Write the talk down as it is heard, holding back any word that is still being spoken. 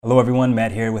Hello everyone,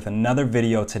 Matt here with another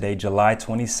video today, July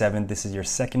 27th. This is your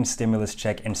second stimulus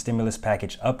check and stimulus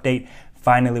package update.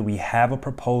 Finally, we have a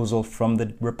proposal from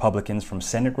the Republicans, from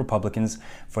Senate Republicans,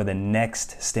 for the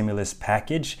next stimulus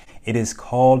package. It is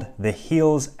called the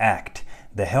HEALS Act,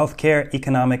 the Healthcare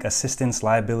Economic Assistance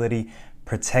Liability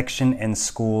Protection in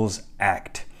Schools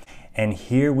Act. And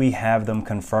here we have them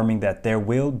confirming that there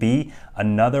will be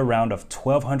another round of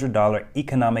 $1,200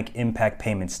 economic impact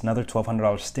payments, another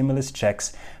 $1,200 stimulus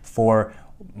checks for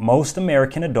most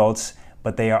American adults,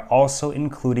 but they are also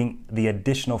including the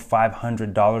additional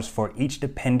 $500 for each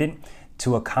dependent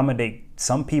to accommodate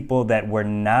some people that were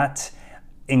not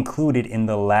included in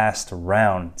the last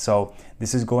round. So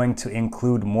this is going to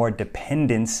include more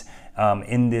dependents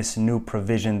in this new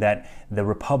provision that the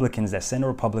Republicans, that Senate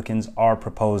Republicans are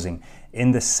proposing.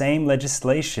 In the same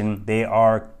legislation, they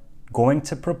are going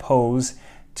to propose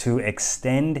to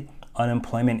extend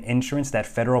unemployment insurance, that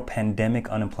federal pandemic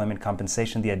unemployment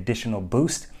compensation, the additional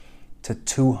boost, to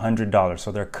 $200.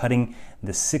 So they're cutting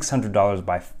the $600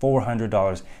 by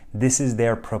 $400. This is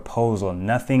their proposal.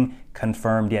 Nothing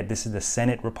confirmed yet. This is the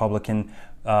Senate Republican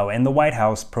and the White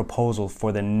House proposal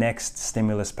for the next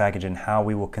stimulus package and how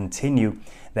we will continue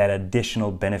that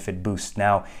additional benefit boost.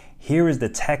 Now, here is the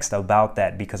text about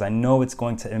that, because I know it's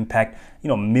going to impact,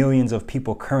 millions of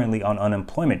people currently on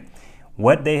unemployment.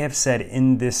 What they have said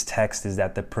in this text is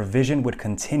that the provision would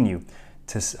continue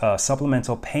to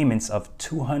supplemental payments of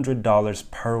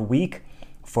 $200 per week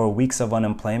for weeks of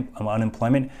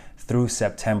unemployment through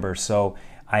September. So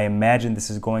I imagine this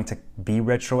is going to be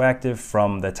retroactive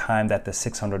from the time that the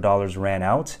 $600 ran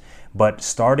out. But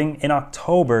starting in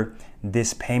October,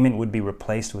 this payment would be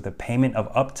replaced with a payment of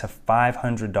up to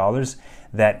 $500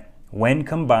 that, when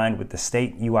combined with the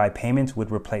state UI payments,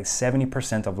 would replace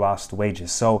 70% of lost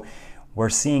wages. So we're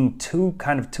seeing two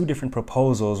different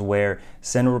proposals where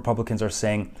Senate Republicans are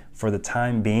saying for the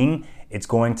time being, it's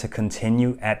going to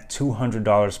continue at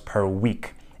 $200 per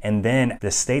week. And then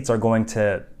the states are going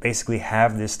to basically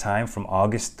have this time from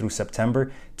August through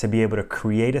September to be able to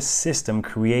create a system,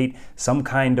 create some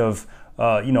kind of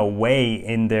way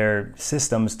in their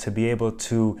systems to be able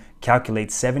to calculate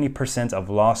 70% of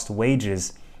lost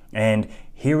wages. And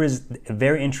here is a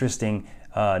very interesting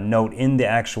note in the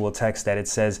actual text that it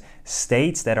says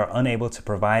states that are unable to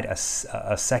provide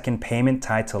a second payment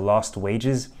tied to lost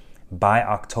wages by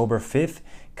October 5th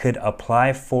could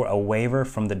apply for a waiver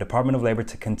from the Department of Labor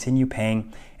to continue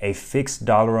paying a fixed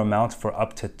dollar amount for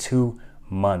up to 2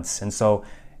 months. And so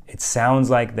it sounds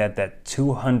like that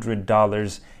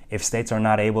 $200, if states are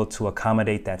not able to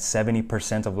accommodate that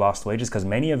 70% of lost wages, because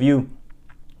many of you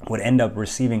would end up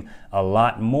receiving a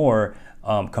lot more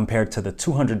compared to the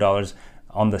 $200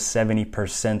 on the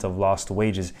 70% of lost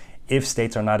wages. If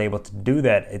states are not able to do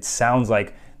that, it sounds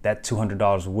like that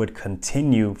 $200 would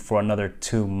continue for another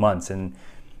 2 months. And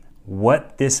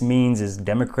what this means is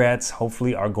Democrats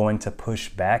hopefully are going to push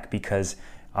back, because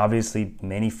obviously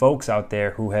many folks out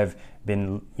there who have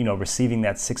been, receiving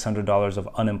that $600 of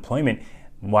unemployment,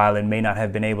 while it may not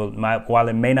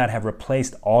have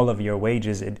replaced all of your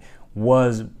wages, it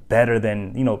was better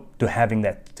than, having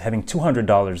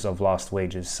 $200 of lost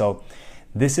wages. So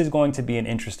this is going to be an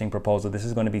interesting proposal. This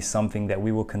is going to be something that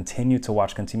we will continue to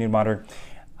watch, continue to monitor.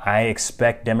 I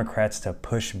expect Democrats to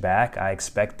push back. I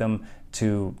expect them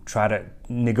to try to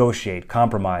negotiate,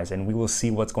 compromise, and we will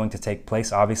see what's going to take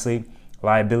place. Obviously,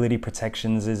 liability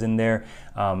protections is in there,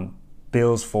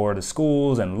 bills for the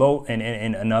schools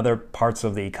and other parts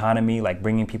of the economy, like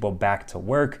bringing people back to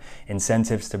work,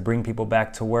 incentives to bring people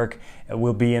back to work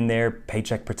will be in there.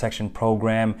 Paycheck protection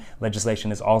program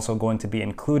legislation is also going to be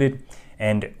included.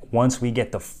 And once we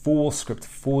get the full script,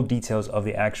 full details of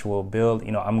the actual bill,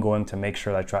 I'm going to make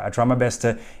sure that I try my best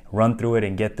to run through it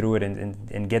and get through it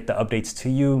and get the updates to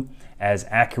you as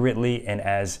accurately and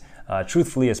as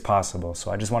truthfully as possible.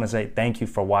 So I just want to say thank you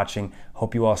for watching.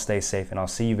 Hope you all stay safe, and I'll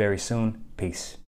see you very soon. Peace.